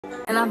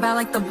And I'm bad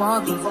like the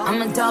Barbie.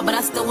 I'm a doll, but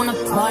I still wanna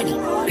party.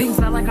 Pink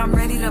felt like I'm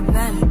ready to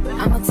bend.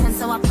 I'm a 10,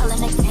 so I pull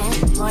in a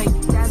 10. Like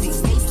Daddy,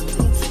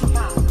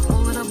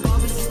 all of the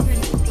Barbies is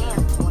pretty. Damn,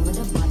 all of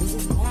the bodies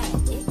is bad.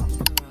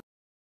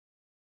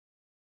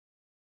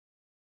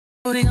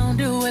 They gon'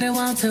 do what they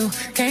want to.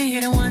 Can't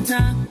hit it one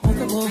time.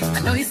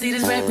 I know you see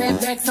this red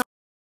back.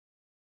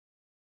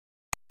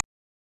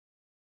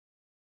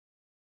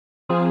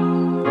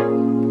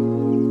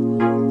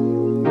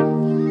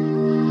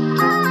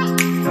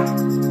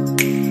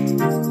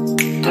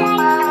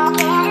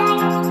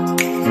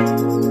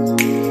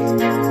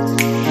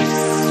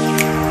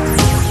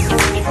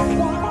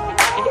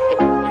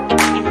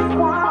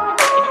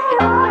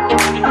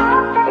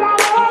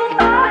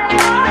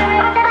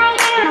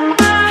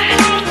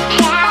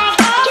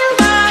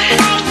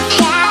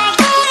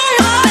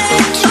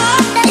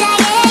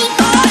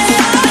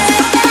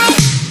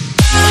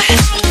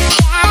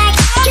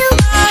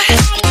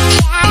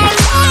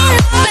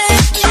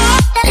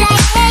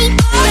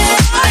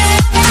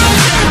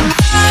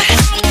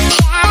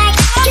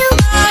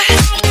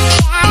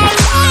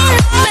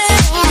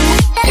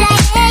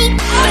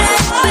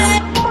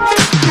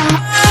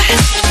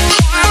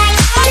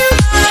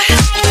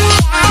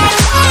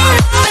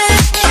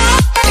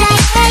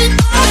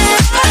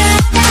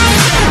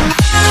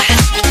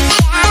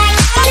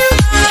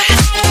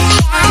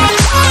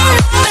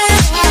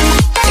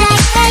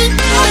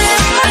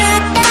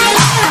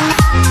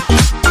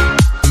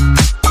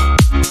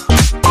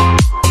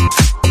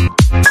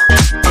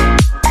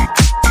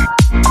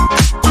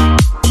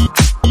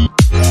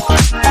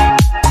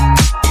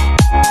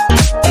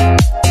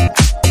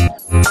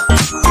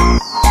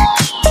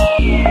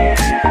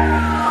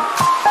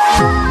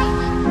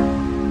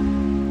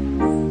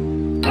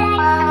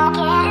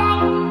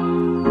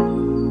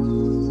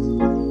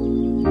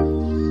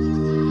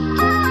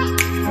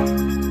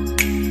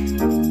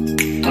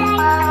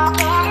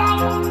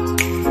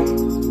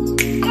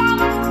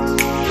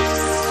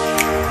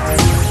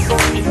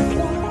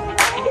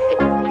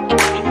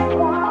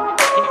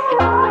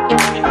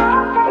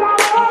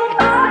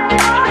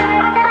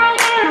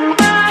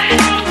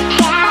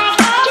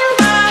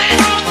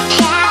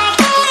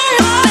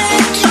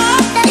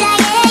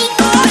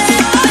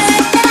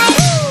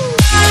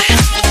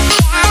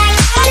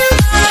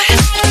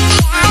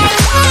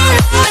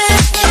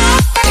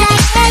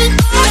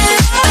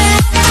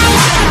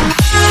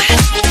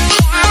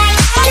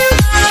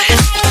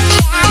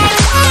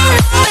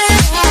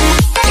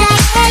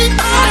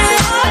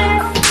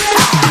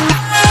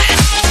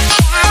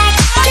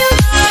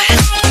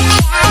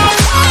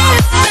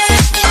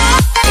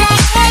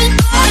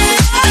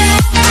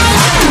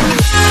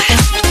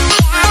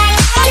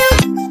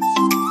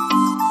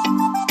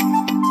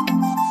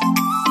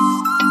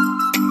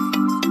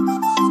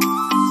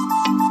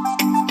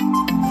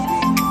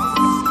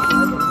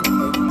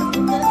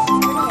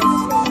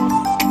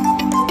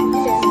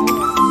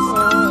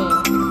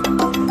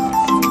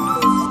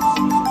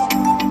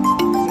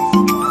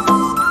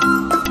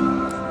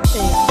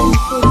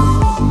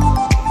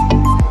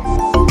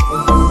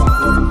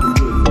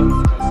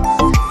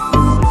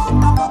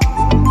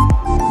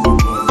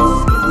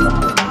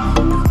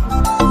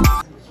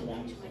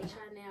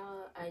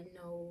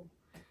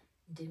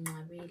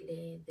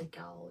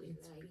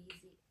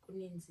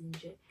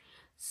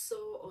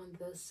 So on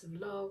this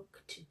vlog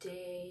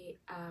today,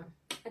 I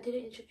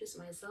didn't introduce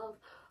myself.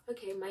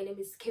 Okay, my name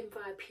is Kim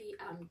P.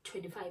 I'm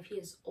 25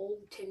 years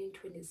old, turning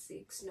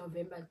 26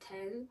 November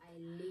 10.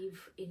 I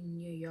live in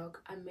New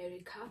York,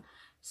 America.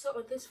 So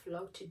on this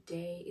vlog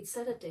today, it's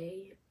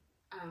Saturday,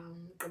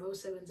 about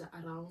 7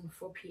 around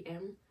 4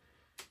 p.m.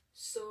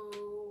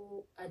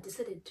 So I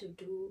decided to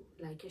do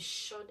like a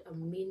short,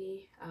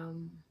 mini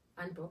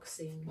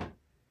unboxing.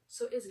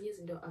 So as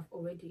you know, I've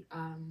already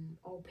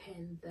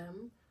opened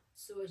them,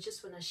 so I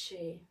just want to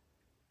share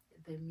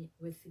them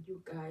with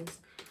you guys.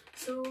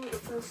 So the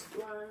first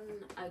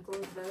one, I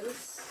got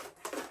this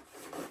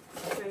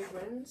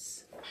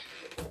fragrance.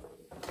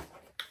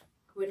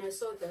 When I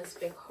saw this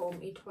back home,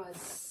 it was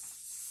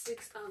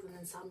 6,000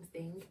 and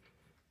something.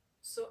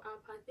 So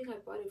I think I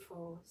bought it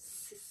for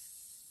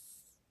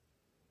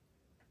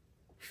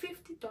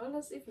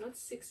 $50, if not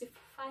 $65.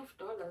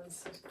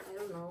 I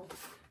don't know.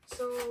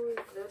 So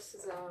this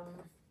is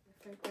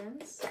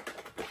fragrance.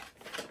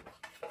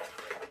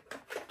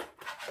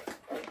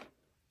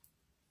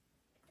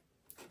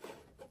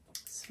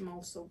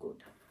 Smells so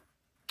good.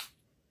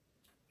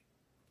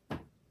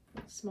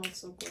 Smells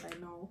so good, I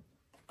know.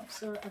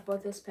 So I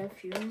bought this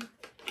perfume.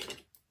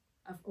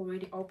 I've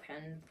already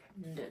opened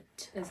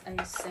it. As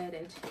I said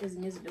it, is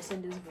music to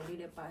send this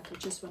really back. I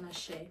just wanna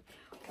share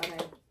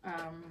what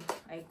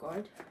I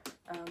got.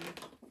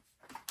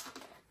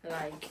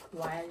 Like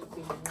while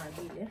being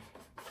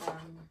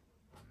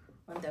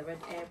on the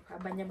red app.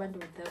 Abanye abantu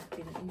they've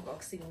been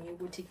inboxing me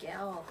with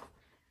girl,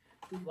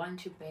 we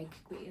want you back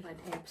with red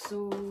app.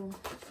 So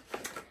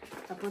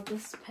I bought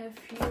this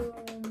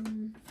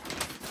perfume.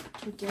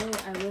 Today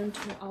I went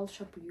to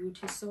Ultra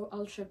Beauty. So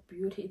Ultra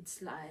Beauty,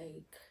 it's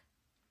like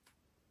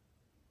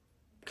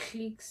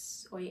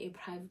cliques or a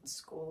private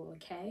school,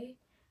 okay,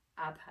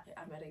 up in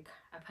America,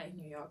 up in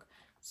New York.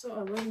 So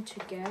I went to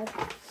get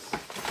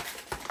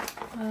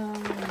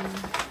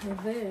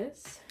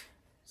this.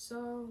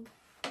 So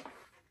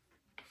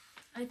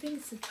I think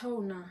it's a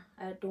toner.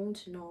 I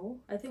don't know.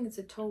 I think it's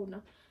a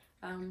toner.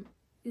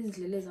 These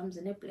lilies I'm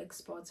in black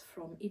spots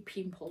from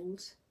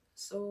pimples.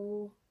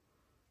 So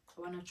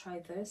I wanna try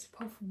this.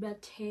 Puff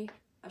better.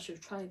 I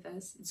should try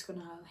this. It's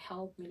gonna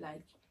help me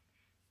like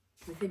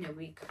within a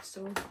week.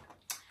 So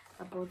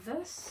I bought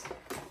this,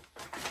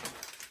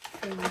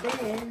 and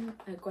then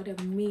I got a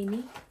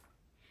mini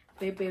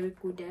Very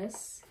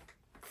Goodness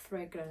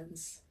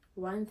fragrance.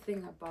 One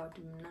thing about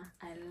Mna,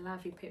 I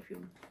love a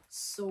perfume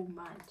so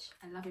much.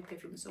 I love a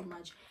perfume so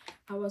much.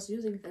 I was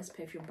using this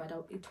perfume, but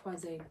it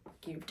was a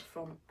gift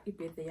from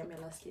birthday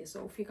last year.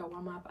 So figure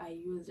warm up, I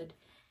used it.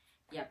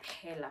 Yeah,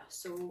 Pella.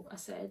 So I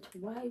said,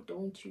 why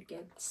don't you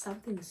get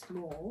something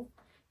small,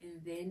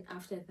 and then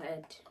after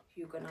that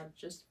you're gonna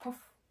just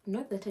puff.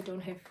 Not that I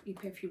don't have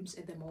perfumes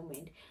at the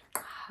moment.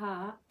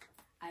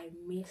 I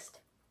missed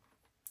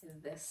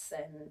this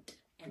scent,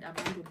 and I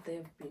wonder if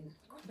they've been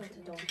that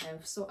I don't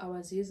have. So I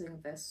was using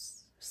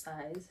this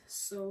size.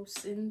 So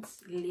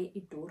since Le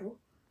Idoro,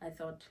 I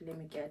thought let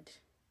me get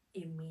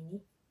a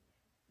mini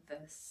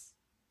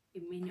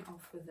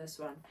of this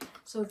one.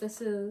 So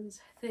this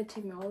is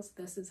 30 mils,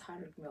 this is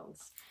 100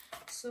 mils.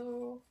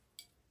 So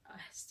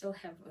I still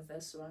have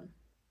this one.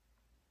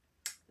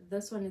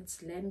 This one,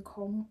 it's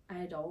Lancome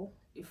Idol.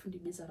 If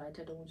it's right,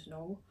 I don't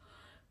know.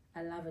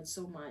 I love it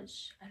so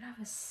much. I love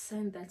a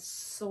scent that's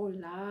so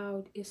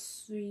loud. It's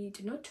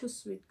sweet, not too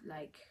sweet,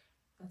 like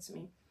that's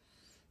me.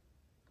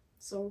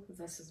 So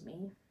this is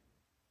me.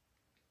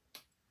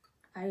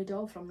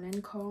 Idol from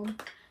Lancome.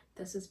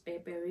 This is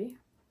Burberry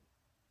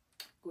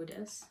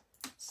Goodness.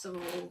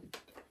 So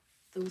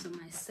those are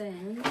my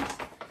scents.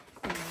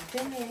 And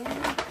then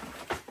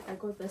I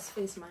got this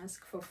face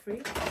mask for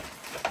free.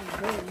 And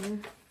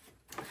then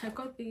I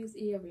got these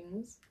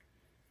earrings.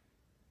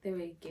 They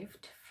were a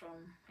gift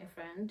from a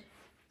friend.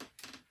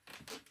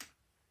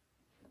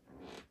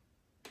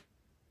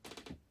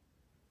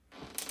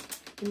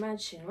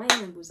 Imagine why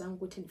ngimbuza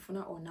ukuthi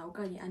ndifuna ona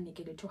okanye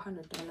anikele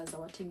 $200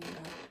 awathenga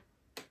ngayo.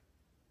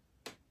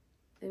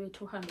 They were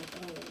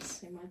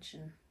 $200,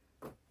 imagine.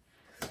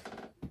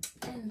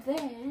 And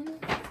then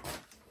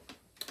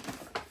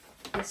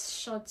this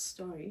short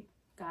story,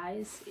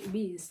 guys, it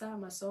be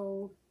summer.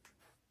 So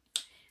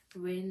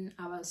when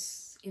I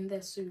was in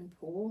the swimming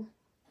pool,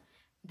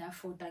 that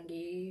phone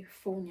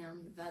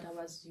that I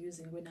was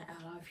using when I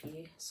arrived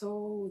here.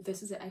 So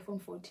this is an iPhone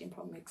 14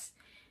 Pro Max.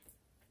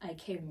 I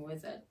came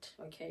with it,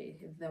 okay.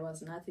 There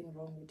was nothing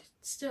wrong with it.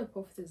 Still,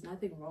 there's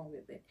nothing wrong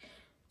with it.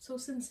 So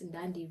since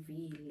Ndandi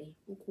Vile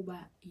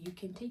ukuba you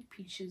can take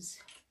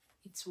pictures,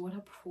 it's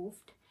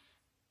waterproof,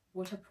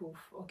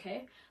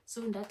 okay.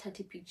 So in that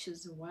 30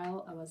 pictures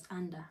while I was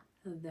under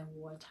the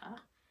water,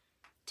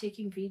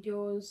 taking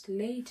videos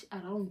late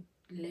around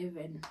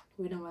 11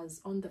 when I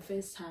was on the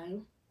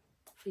FaceTime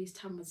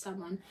with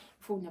someone,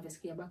 phone never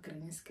scare back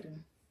green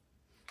screen.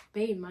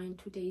 Bear in mind,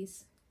 2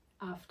 days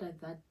after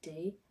that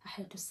day, I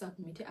had to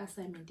submit the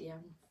assignment.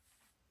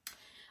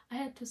 I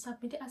had to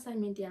submit the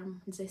assignment.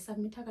 They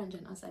submit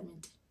an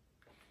assignment.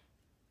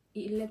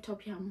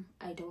 Laptop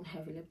I don't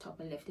have a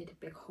laptop. I left it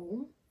back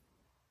home.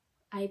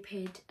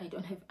 iPad, I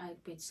don't have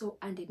iPad. So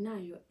and now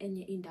you're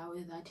in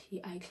that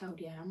he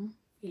iCloud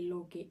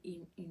log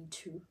in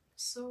into.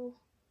 So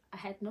I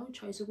had no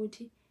choice.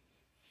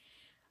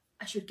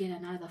 I should get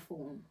another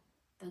phone.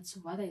 That's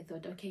what I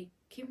thought. Okay,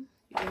 Kim,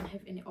 you don't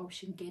have any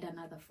option, get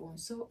another phone.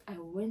 So I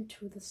went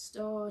to the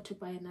store to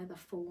buy another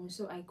phone.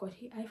 So I got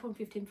the iPhone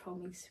 15 Pro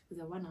Max,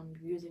 the one I'm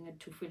using it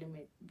to film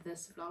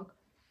this vlog.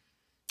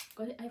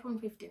 Got the iPhone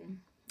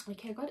 15.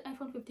 Okay, I got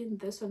iPhone 15.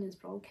 This one is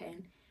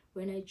broken.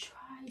 When I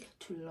tried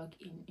to log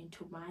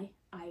into my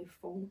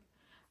iPhone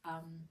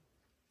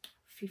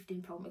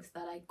 15 Pro Max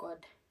that I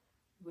got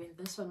when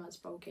this one was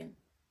broken,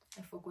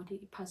 I forgot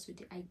the password,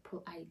 the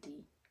Apple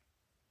ID,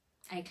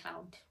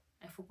 iCloud.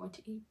 I forgot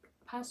the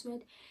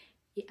password,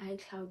 the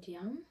iCloud,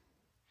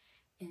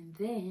 and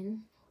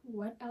then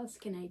what else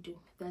can I do?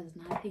 There's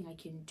nothing I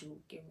can do.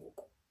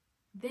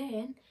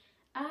 Then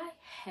I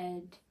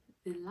had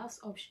the last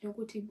option.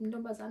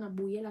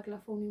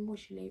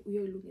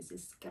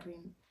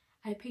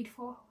 I paid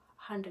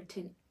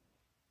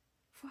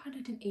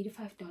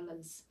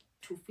 $485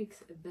 to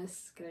fix this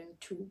screen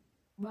to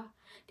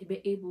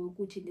be able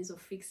to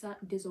fix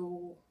this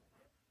or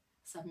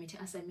submit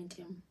assignment.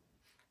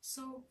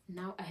 So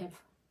now I have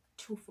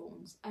two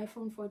phones,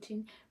 iPhone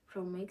 14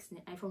 Pro Max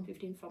and iPhone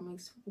 15 Pro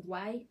Max.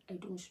 Why, I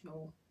don't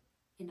know,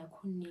 and I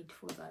couldn't need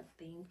for that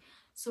thing.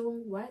 So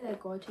while I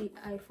got the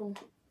iPhone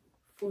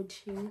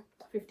 15,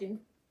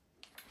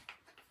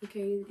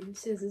 okay, it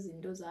says this in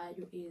those are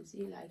your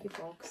easy like a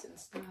box and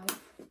stuff.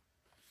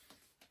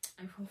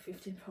 iPhone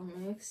 15 Pro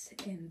Max,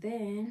 and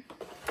then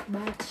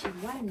but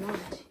why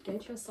not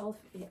get yourself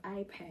an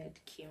iPad,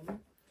 Kim?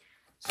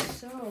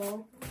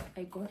 So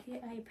I got the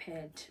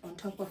iPad on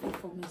top of the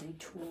phone as a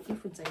tool.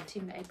 If it's a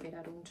team iPad,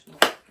 I don't know.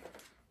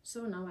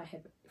 So now I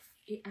have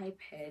an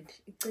iPad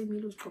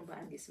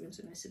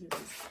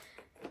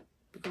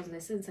because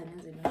lessons are.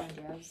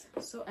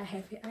 So I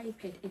have an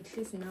iPad at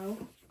least now.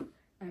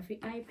 I have an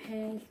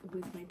iPad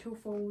with my 2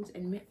 phones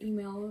and my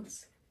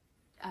emails.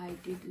 I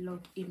did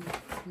log in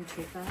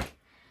into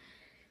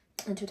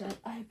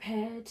that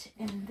iPad.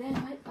 And then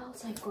what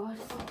else I got?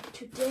 Oh,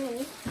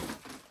 today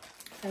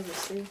I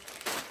received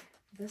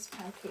this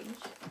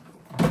package.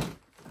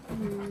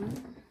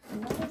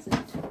 What is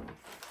it?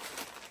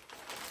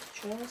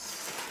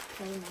 Just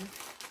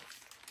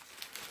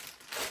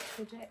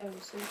today I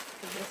received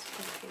this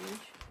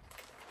package.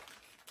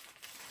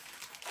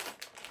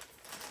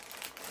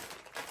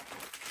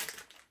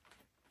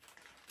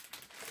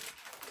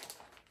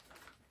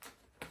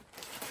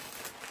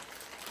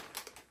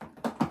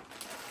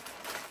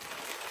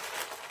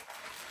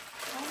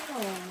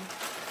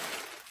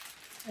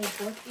 I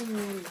bought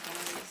email,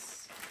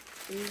 guys.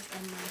 These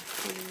are my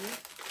two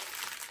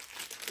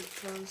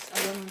because I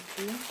want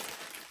to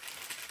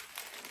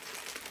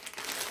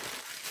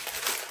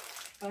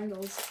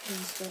bundles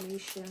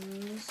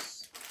installations.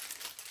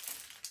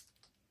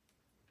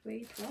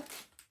 Wait, what?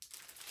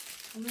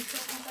 I'm not sure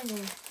how I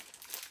know.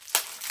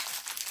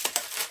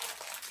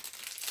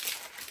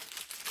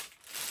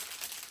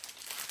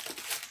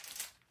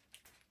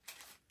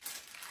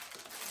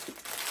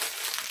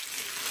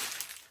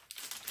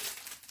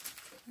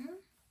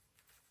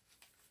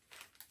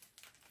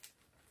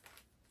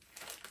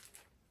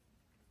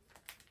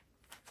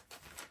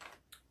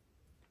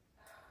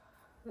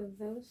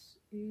 This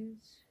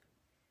is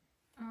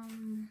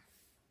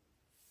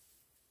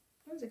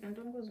one second,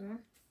 don't go man.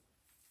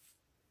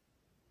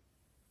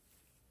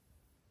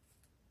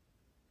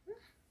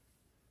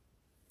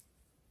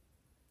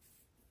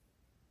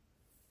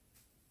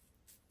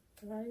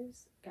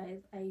 Guys,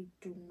 I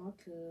do not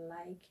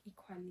like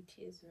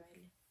equality as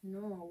well.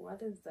 No,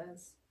 what is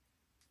this?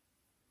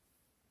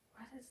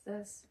 What is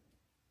this?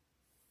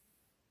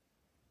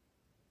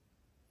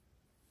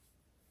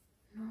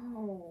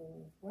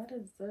 No, what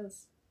is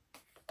this?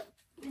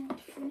 Oh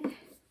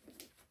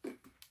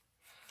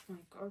my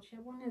god,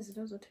 one is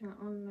those are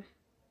on.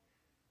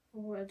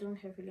 Oh, I don't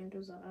have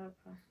those are up.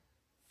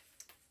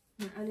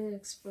 My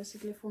AliExpress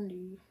found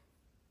you.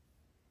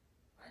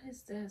 What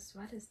is this?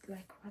 What is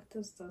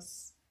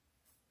this?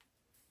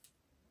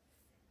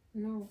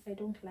 No, I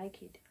don't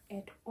like it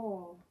at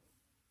all.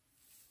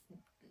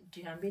 Do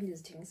you have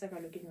these things? I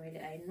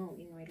know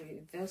in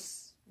really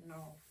this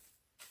no.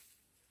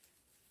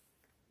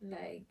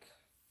 Like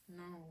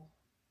no.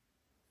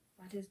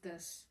 What is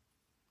this?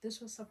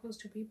 This was supposed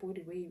to be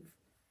body wave.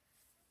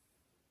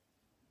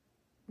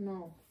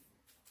 No.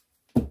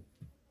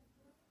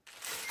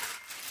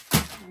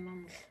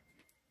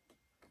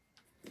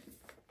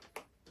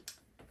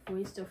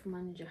 Waste of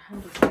money,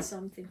 100 and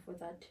something for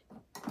that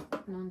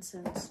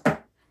nonsense.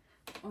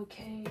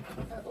 Okay,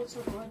 I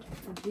also got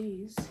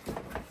these.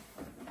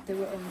 They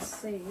were on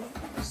sale,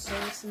 so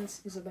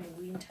since it's about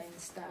winter and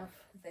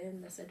stuff,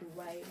 then I said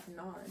why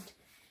not?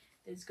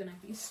 There's gonna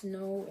be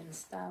snow and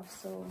stuff,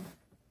 so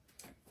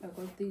I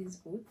got these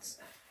boots.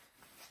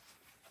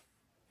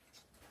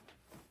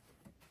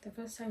 The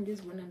first time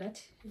this one and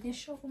that didn't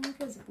show for my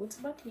boots,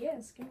 but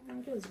yes, can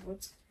I those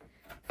boots?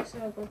 So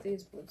I got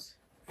these boots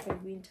for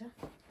winter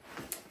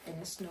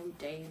and snowy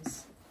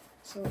days.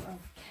 So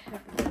I've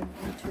kept them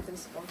into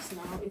this box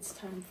now. It's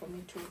time for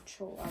me to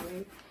throw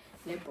away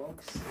the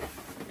box.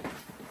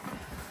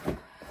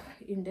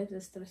 In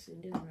that stress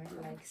in this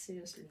matter, like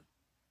seriously.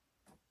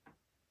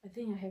 I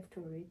think I have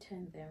to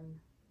return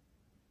them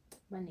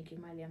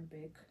Malian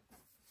back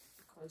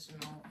because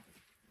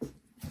no,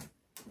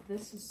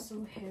 this is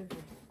so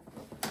heavy.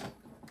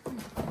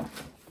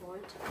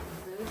 What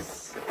is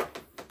this?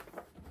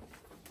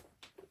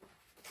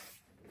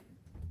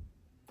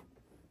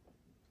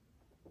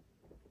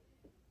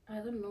 I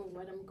don't know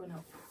what I'm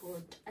gonna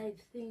put. I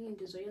think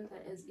the Zoyanta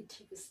as a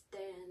TV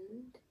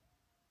stand.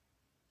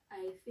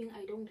 I think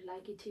I don't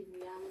like it if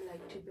I'm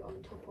like to be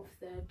on top of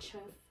the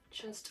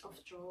chest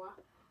of drawer.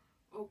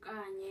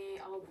 Okay,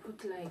 I'll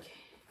put like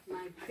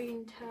my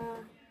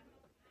printer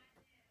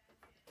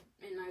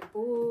and my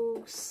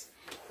books,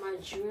 my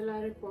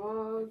jewelry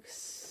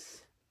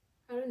box.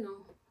 I don't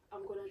know.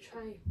 I'm gonna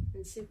try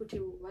and see what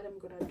I'm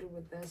gonna do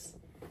with this.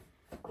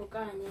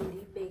 Okay,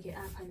 bake it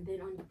up, and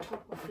then on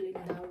top of it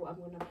now I'm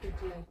gonna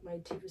put like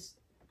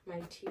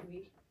my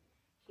TV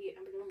here. I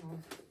don't know.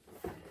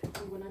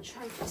 I'm gonna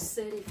try to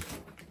set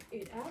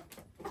it up.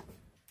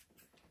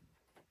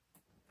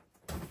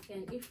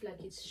 And if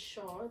like it's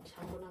short,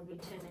 I'm gonna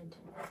return it.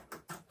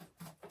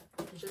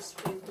 Just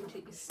put it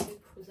in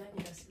sleep for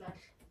that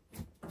slash.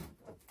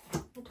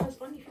 It was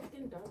only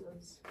 $15.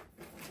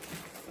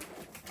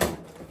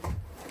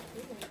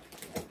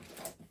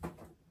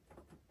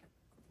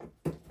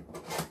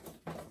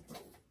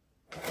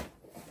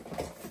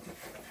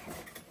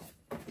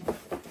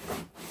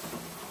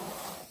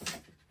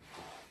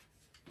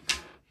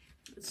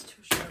 It's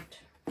too short.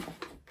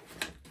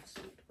 It's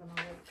not gonna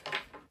work.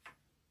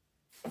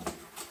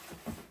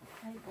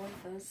 I bought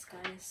this,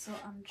 guys, so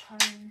I'm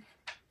trying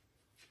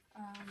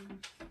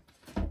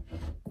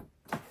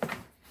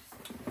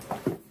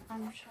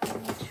I'm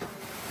trying to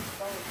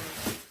fold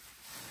it.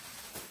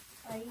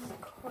 I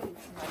call it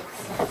like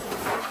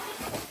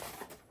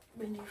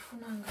when you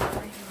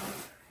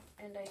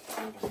and I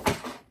find it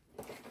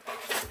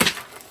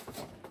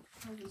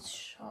it's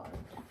short.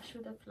 I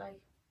should have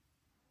like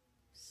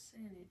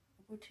seen it.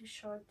 Go too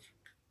short,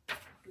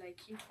 like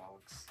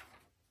box.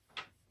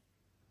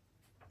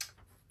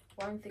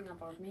 One thing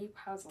about me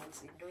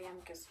puzzles in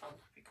doing because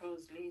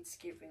it's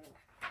giving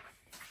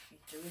me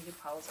doing the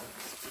puzzles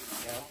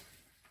video.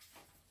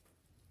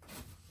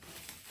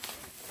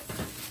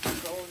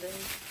 Golden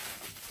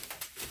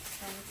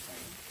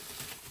something.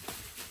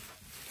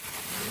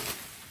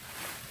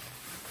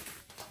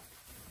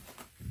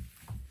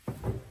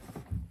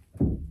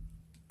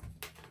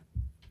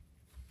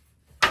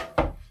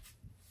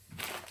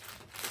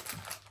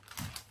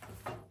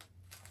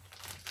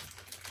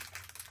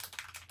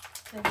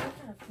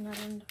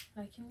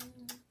 Like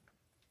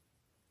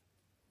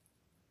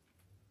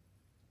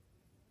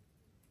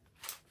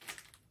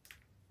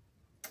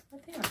I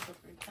think I should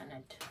return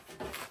it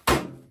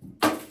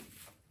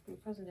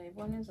because the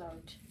one is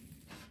out.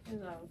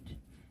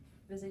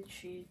 Visit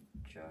sheet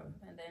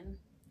and then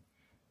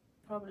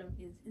problem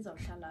is our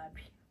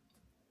shalabi.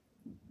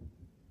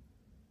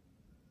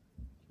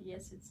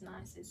 Yes, it's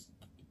nice, it's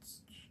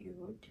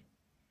cute.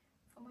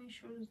 For my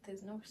shoes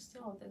there's no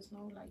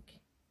like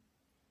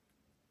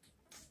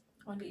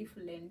only if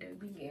lender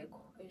being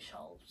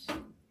shelves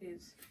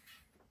is,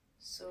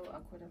 so I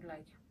could have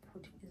like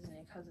put his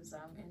sneakers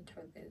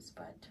into this,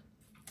 but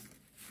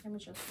let me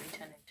just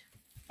return it.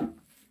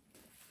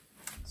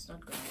 It's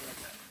not gonna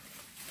work.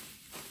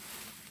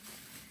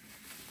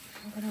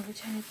 I'm gonna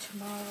return it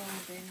tomorrow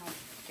and then I'll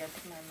get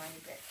my money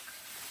back.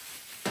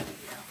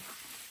 Yeah.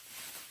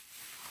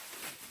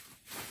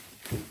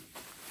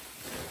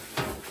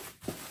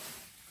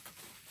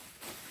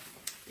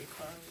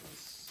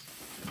 Because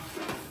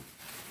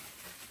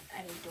I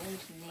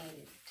don't need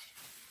it.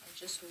 I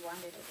just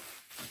wanted it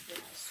when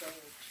I saw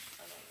it.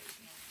 Otherwise,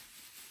 no.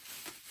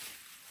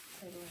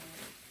 I don't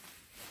need it.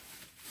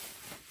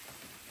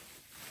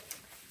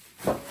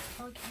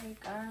 Okay,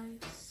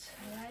 guys.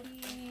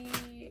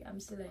 Alrighty. I'm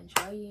still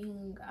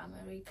enjoying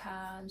America.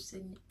 I'm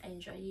still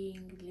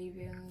enjoying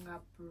living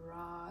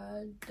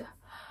abroad.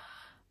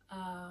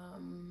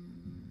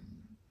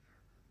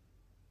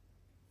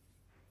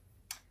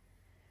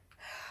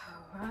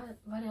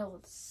 What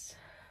else?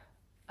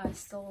 I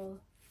still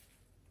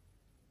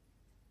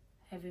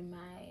having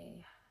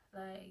my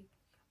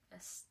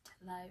best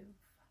life,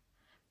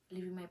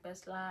 living my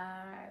best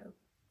life.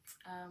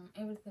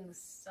 Everything's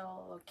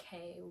so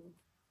okay.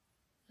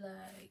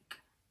 Like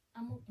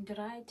I'm in the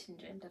right.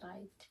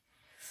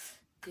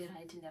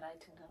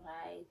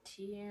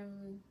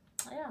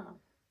 Yeah,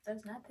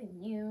 there's nothing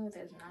new.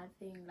 There's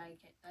nothing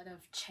like that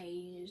have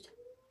changed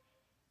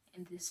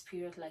in this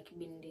period. Like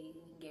bindi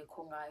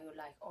ngekhongayo,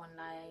 like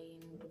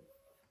online.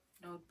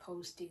 Not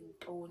posting,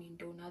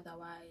 don't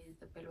otherwise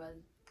the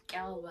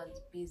girl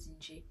was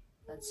busy.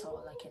 That's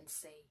all I can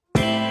say.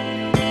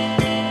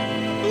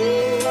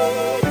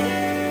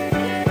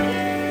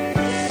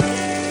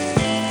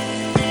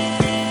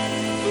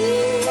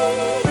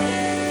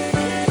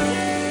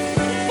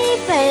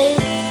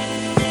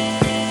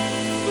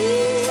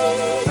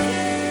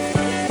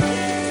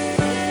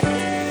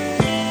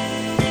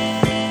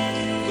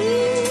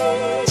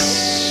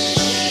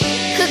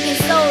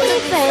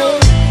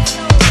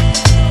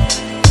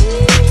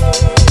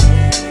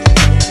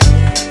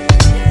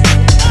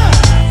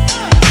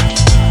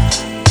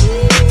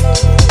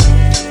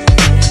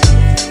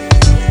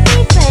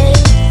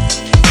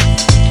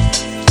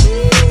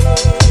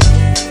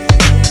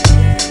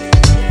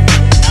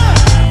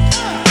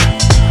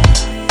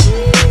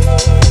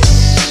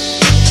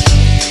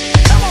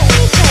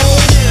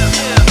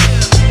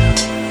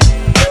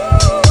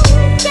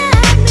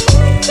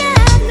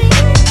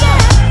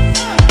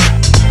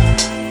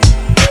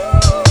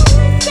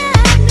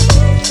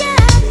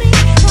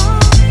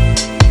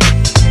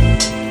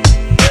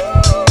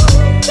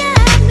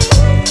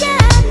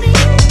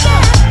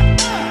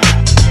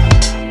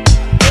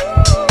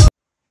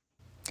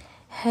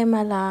 Hey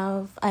my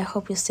love, I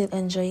hope you're still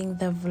enjoying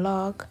the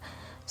vlog.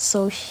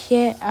 So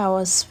here I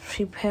was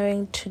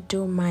preparing to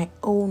do my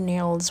own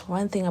nails.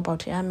 One thing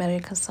about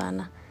America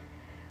sana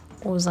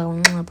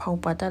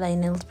uzawunxipha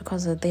nails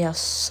because they are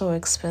so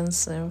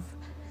expensive.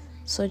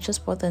 So I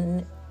just bought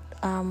the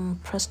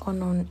press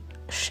on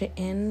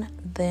Shein.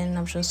 Then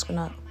I'm just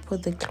gonna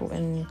put the glue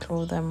and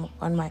glue them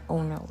on my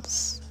own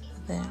nails.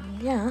 Then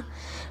yeah,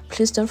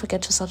 please don't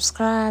forget to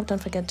subscribe,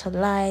 don't forget to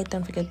like,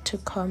 don't forget to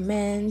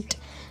comment,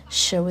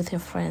 share with your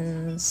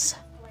friends.